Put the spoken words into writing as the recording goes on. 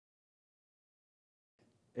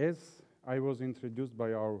As I was introduced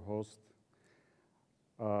by our host,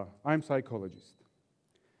 I'm a psychologist.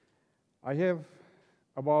 I have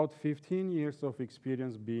about 15 years of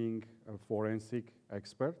experience being a forensic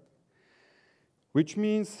expert, which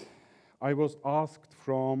means I was asked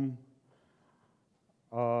from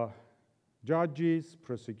judges,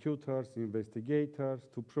 prosecutors, investigators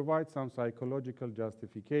to provide some psychological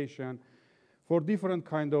justification for different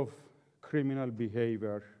kind of criminal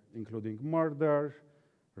behavior, including murder,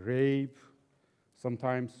 rape,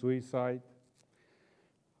 sometimes suicide.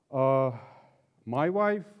 My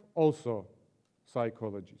wife, also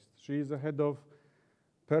psychologist. She is the head of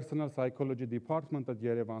personal psychology department at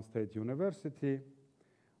Yerevan State University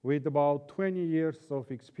with about 20 years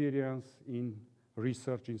of experience in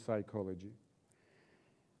research in psychology.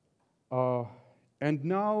 And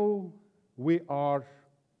now we are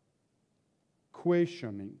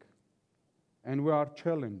questioning and we are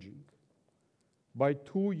challenging by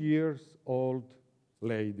 2-year-old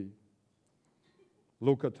lady.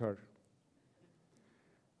 Look at her.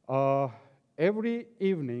 Every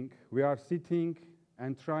evening we are sitting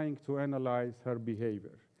and trying to analyze her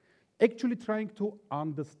behavior, actually trying to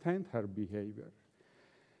understand her behavior.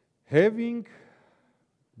 Having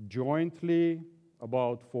jointly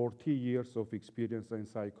about 40 years of experience in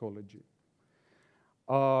psychology.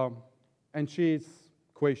 And she is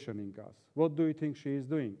questioning us. What do you think she is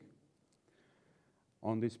doing?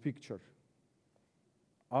 On this picture,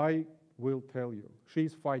 I will tell you, she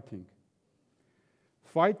is fighting.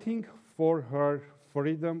 Fighting for her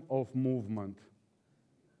freedom of movement.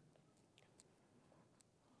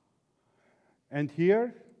 And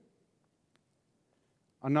here,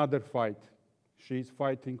 another fight. She is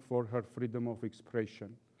fighting for her freedom of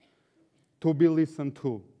expression, to be listened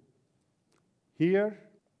to. Here,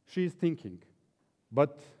 she is thinking,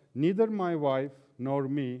 but neither my wife nor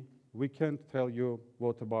me, we can't tell you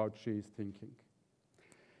what about she is thinking.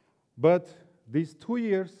 But these 2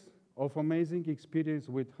 years of amazing experience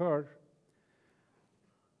with her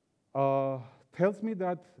tells me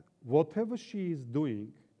that whatever she is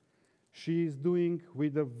doing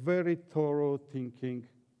with a very thorough thinking,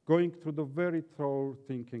 going through the very thorough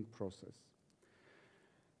thinking process.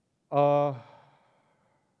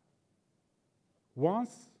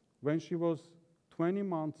 Once, when she was 20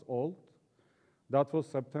 months old, that was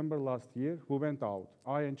September last year, we went out,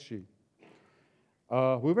 I and she.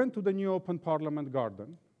 We went to the new open Parliament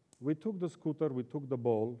garden. We took the scooter, we took the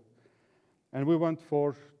ball, and we went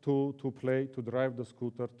to drive the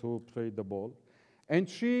scooter to play the ball. And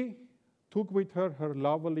she took with her her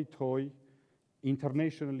lovely toy.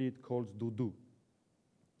 Internationally, it calls Dudu.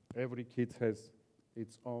 Every kid has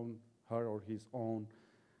its own, her or his own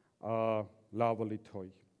lovely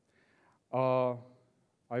toy.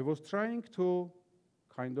 I was trying to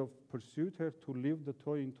kind of pursue her to leave the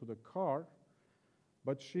toy into the car,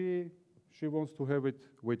 but she wants to have it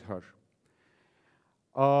with her.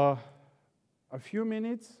 A few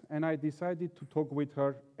minutes, and I decided to talk with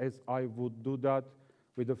her as I would do that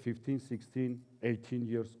with a 15, 16, 18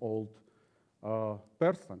 years old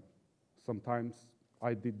person. Sometimes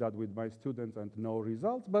I did that with my students and no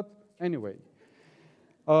results, but anyway.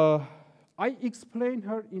 I explained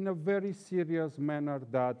her in a very serious manner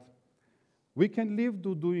that we can leave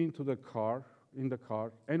Dudu in the car,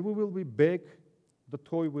 and we will be back, the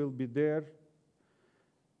toy will be there,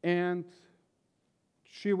 and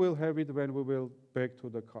she will have it when we will back to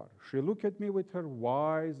the car. She looked at me with her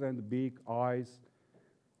wise and big eyes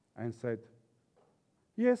and said,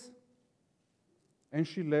 yes. And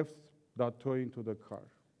she left that toy into the car.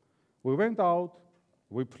 We went out,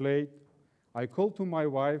 we played. I called to my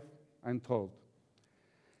wife and told.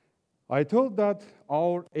 I told that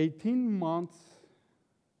our 18 months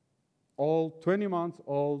old, 20 months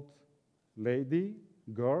old lady,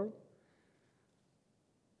 girl,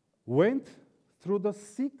 went through the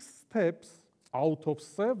 6 steps out of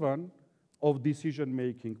 7 of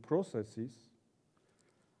decision-making processes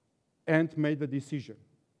and made a decision.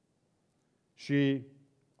 She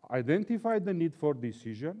identified the need for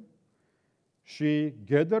decision. She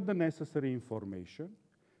gathered the necessary information.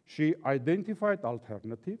 She identified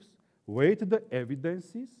alternatives, weighed the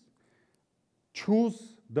evidences,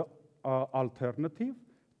 chose the alternative,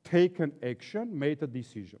 take an action, made a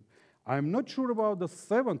decision. I'm not sure about the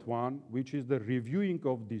 7th one, which is the reviewing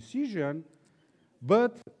of decision,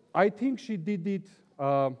 but I think she did it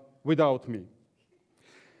without me.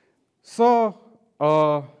 So,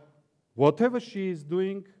 whatever she is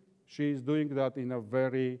doing that in a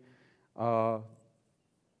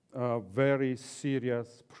very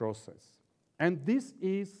serious process. And this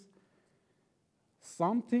is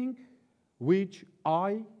something which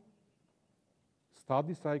I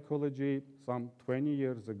study psychology some 20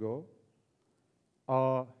 years ago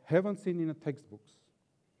haven't seen in the textbooks.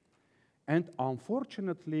 And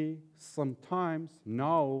unfortunately, sometimes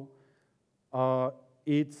now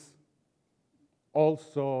it's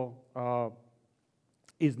also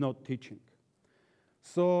is not teaching.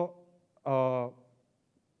 So the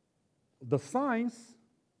science,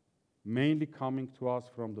 mainly coming to us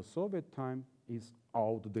from the Soviet time, is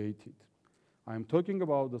outdated. I'm talking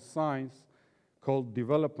about the science called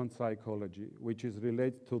development psychology, which is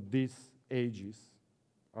related to these ages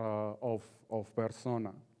of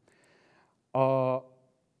persona.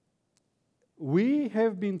 We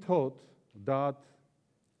have been taught that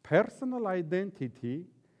personal identity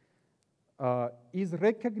is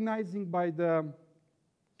recognizing by the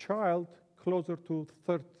child closer to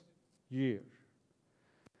third year.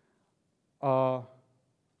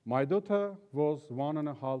 My daughter was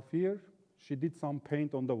 1.5 years. She did some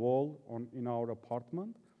paint on the wall in our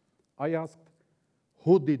apartment. I asked,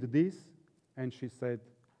 who did this? And she said,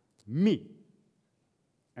 me.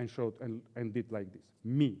 And showed and did like this,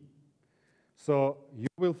 me. So you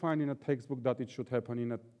will find in a textbook that it should happen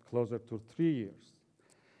in closer to 3 years.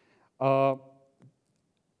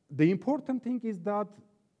 The important thing is that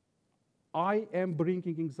I am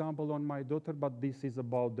bringing example on my daughter, but this is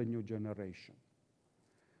about the new generation.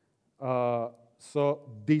 So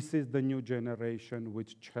this is the new generation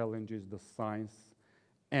which challenges the science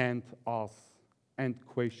and us and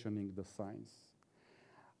questioning the science.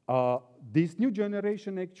 This new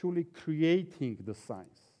generation actually creating the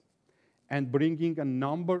science and bringing a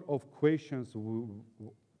number of questions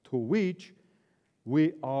to which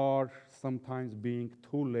we are sometimes being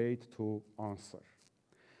too late to answer.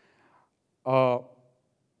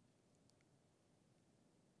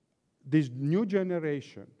 This new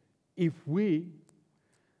generation, if we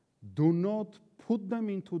do not put them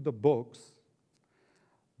into the box,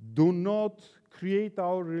 do not create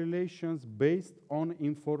our relations based on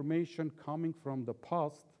information coming from the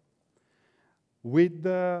past, with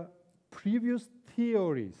the previous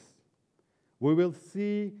theories, we will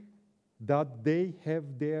see that they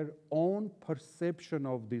have their own perception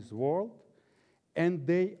of this world, and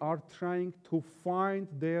they are trying to find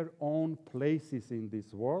their own places in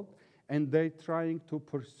this world, and they're trying to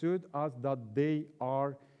persuade us that they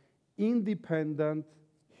are independent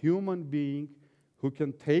human beings who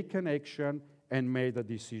can take an action and make a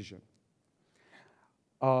decision.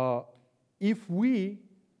 If we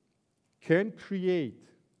can create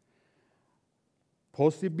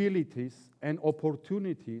possibilities and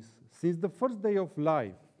opportunities since the first day of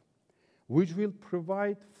life, which will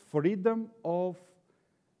provide freedom of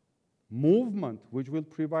movement, which will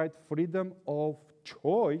provide freedom of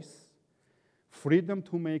choice, freedom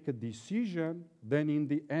to make a decision, then in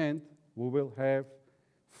the end, we will have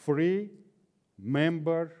free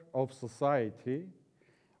member of society,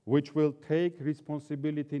 which will take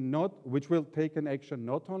responsibility, which will take an action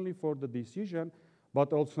not only for the decision,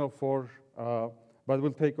 but also but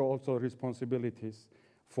will take also responsibilities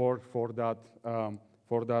for that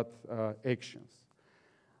actions.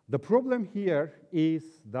 The problem here is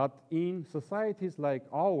that in societies like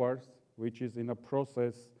ours, which is in a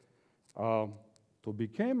process to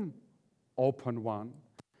become open one,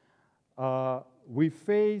 we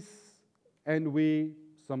face and we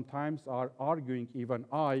sometimes are arguing, even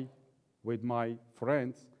I, with my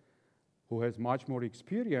friends who has much more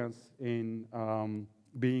experience in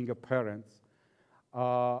being a parent,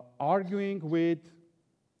 arguing with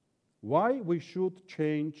why we should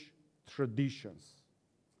change traditions.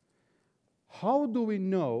 How do we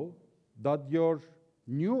know that your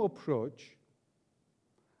new approach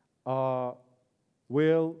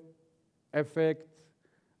will affect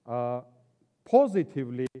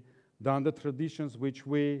positively than the traditions which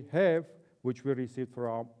we have, which we received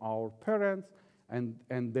from our parents,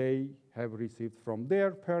 and they have received from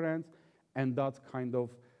their parents, and that's kind of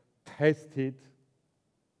tested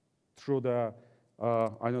through the,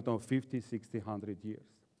 50, 60, 100 years.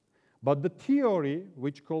 But the theory,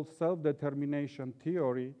 which called self-determination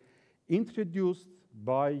theory, introduced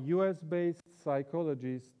by US-based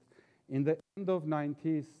psychologists in the end of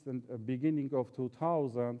 90s and beginning of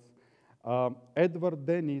 2000s, Edward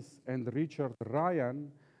Dennis and Richard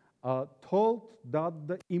Ryan told that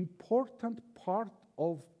the important part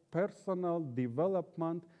of personal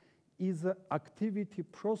development is an activity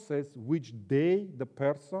process which they, the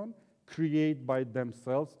person, create by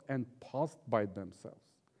themselves and pass by themselves.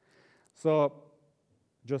 So,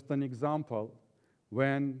 just an example,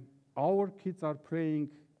 when our kids are playing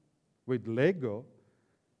with Lego,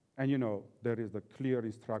 and there is the clear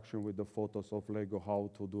instruction with the photos of Lego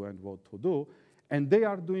how to do and what to do, and they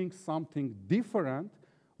are doing something different,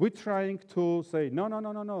 we're trying to say, no, no,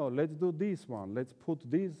 no, no, no, let's do this one. Let's put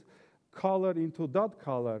this color into that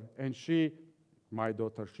color. And she, my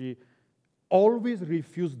daughter, she always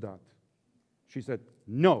refused that. She said,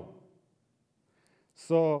 no.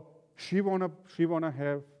 So she wanna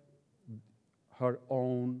have her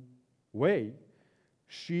own way.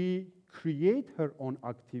 She create her own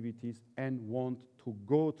activities and want to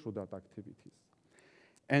go through that activities.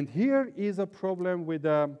 And here is a problem with,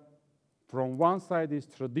 from one side is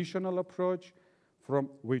traditional approach,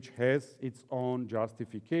 which has its own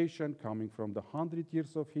justification coming from the 100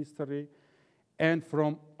 years of history. And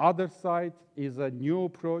from other side is a new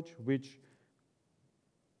approach which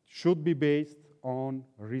should be based on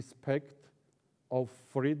respect of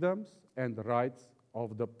freedoms and rights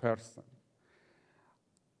of the person.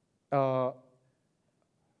 How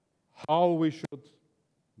we should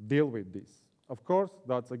deal with this. Of course,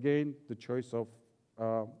 that's again the choice of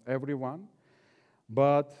everyone,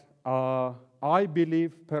 but I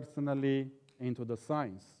believe personally into the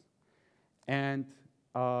science, and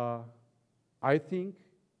I think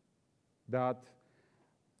that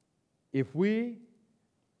if we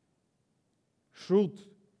should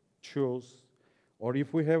choose, or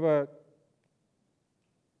if we have a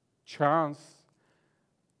chance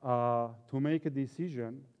to make a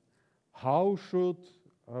decision, how should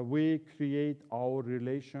we create our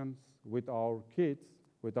relations with our kids,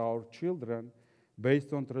 with our children,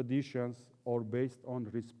 based on traditions or based on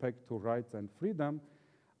respect to rights and freedom,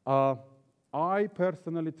 I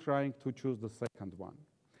personally trying to choose the second one.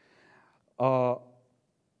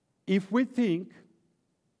 If we think,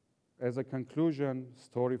 as a conclusion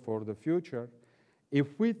story for the future,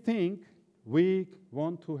 if we think we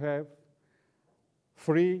want to have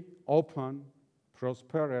free, open,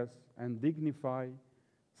 prosperous, and dignified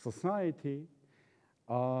society,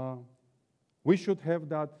 we should have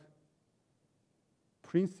that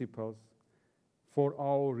principles for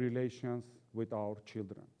our relations with our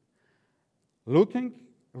children. Looking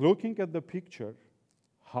at the picture,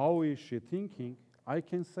 how is she thinking, I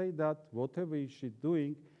can say that whatever she's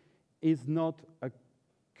doing is not a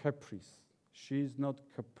caprice. She is not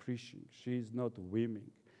capricing. She is not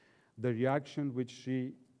whiming. The reaction which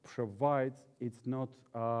she provides, it's not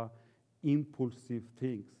impulsive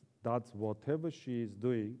things. That's whatever she is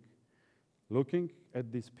doing. Looking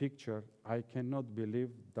at this picture, I cannot believe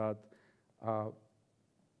that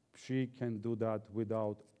she can do that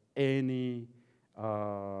without any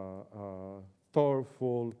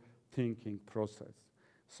thoughtful thinking process.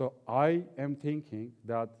 So I am thinking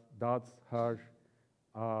that that's her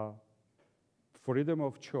freedom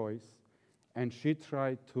of choice, and she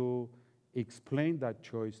tried to explain that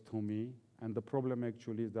choice to me, and the problem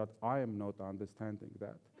actually is that I am not understanding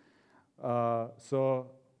that.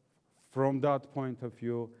 So from that point of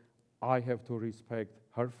view, I have to respect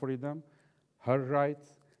her freedom, her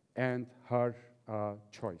rights, and her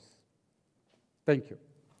choice. Thank you.